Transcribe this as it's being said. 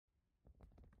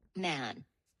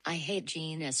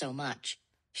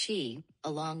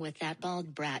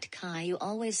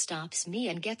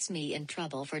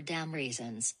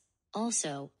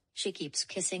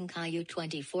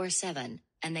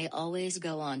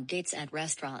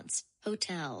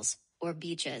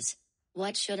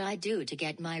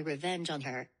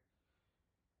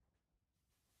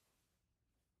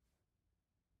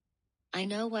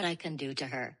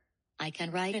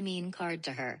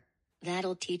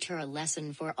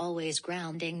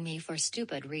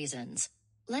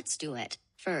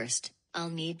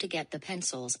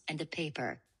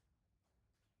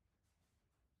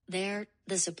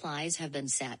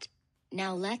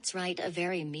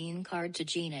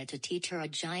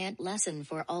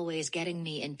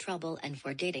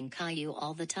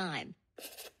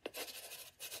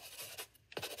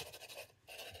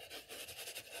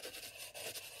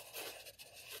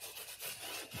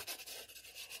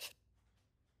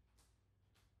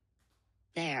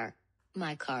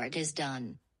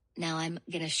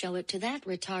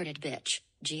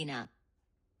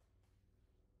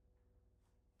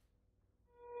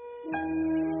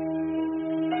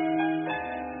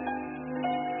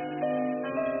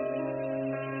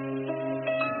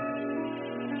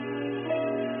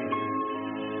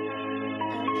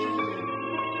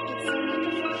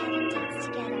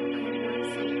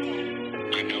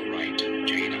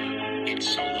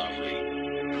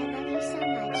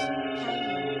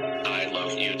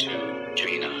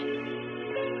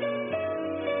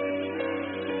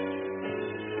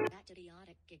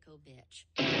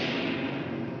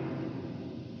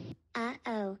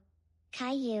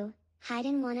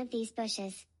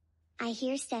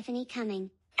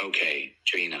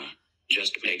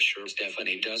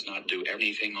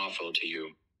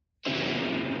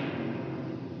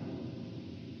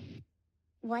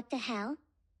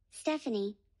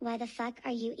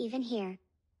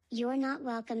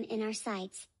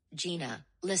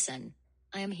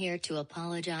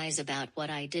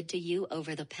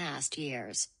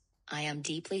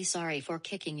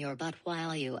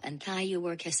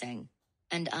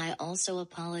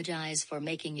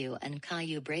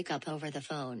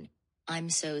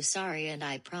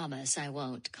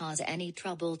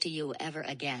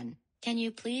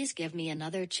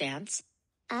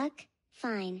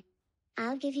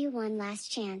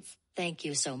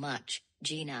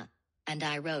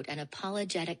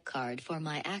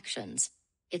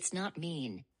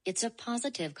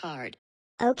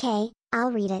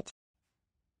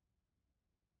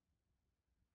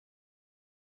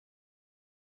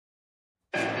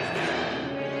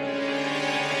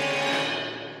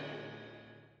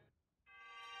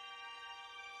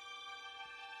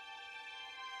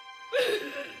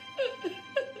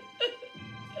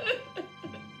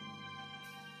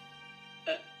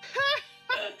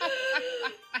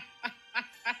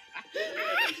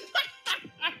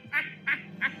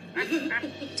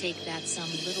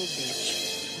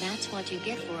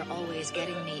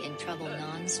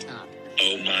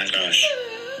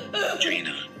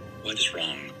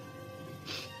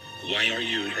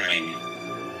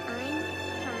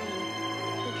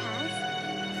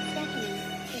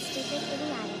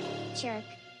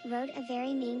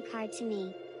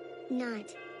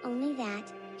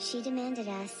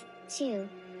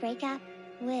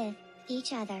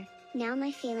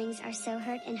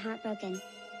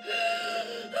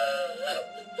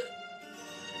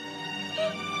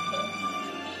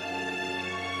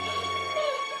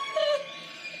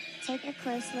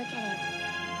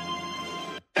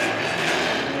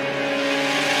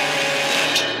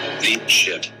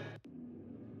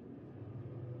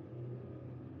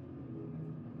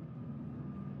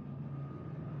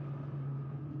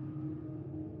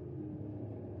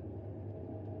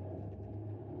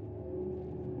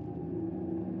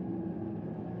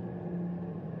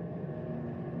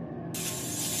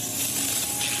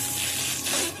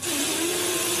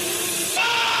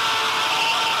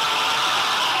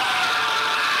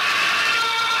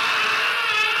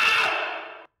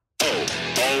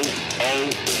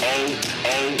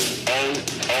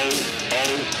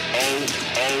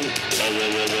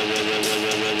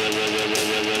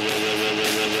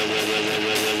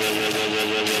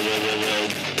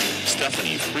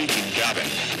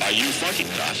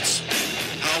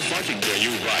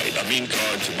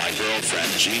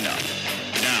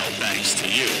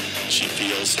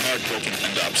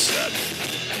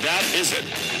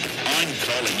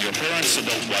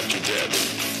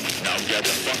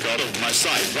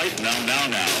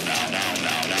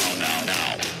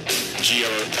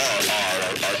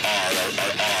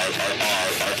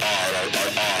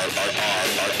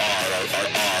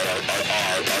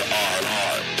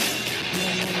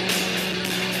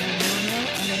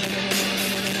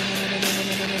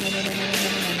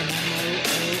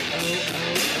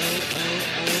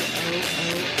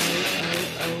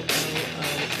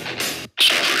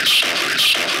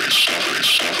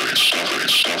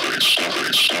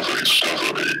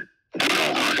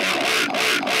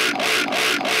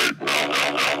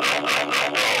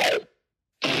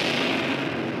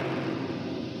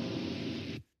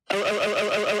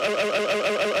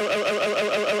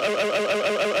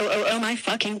Oh my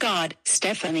fucking god,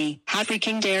 Stephanie, how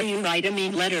freaking dare you write a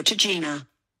mean letter to Gina?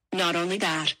 Not only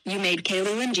that, you made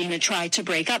Kalu and Gina try to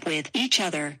break up with each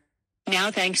other. Now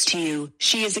thanks to you,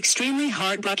 she is extremely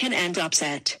heartbroken and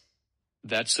upset.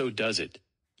 That so does it.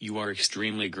 You are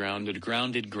extremely grounded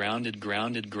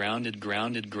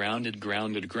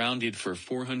for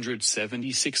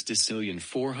 476 decillion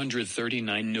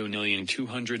 439 no million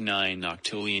 209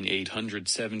 octillion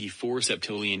 874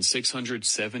 septillion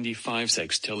 675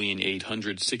 sextillion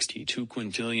 862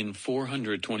 quintillion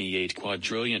 428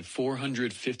 quadrillion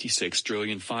 456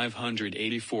 trillion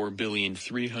 584 billion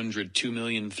 302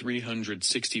 million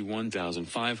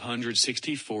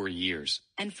 361,564 years.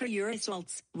 And for your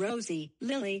results, Rosie,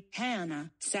 Lily, Hannah,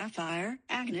 Sapphire,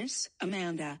 Agnes,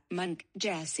 Amanda, Monk,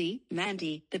 Jessie,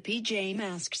 Mandy, the PJ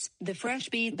Masks, the Fresh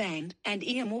Beat Band, and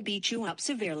Ian will beat you up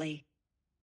severely.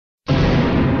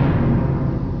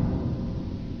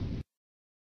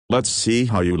 Let's see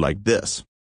how you like this.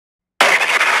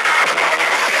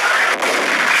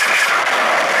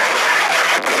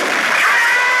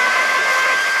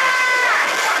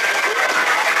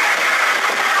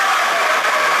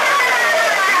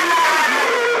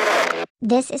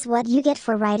 This is what you get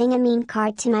for writing a mean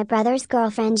card to my brother's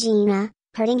girlfriend Gina,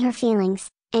 hurting her feelings,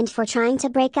 and for trying to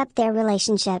break up their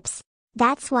relationships.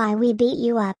 That's why we beat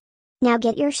you up. Now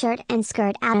get your shirt and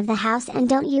skirt out of the house and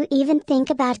don't you even think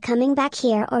about coming back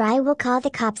here or I will call the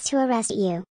cops to arrest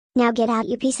you. Now get out,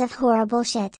 you piece of horrible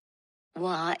shit.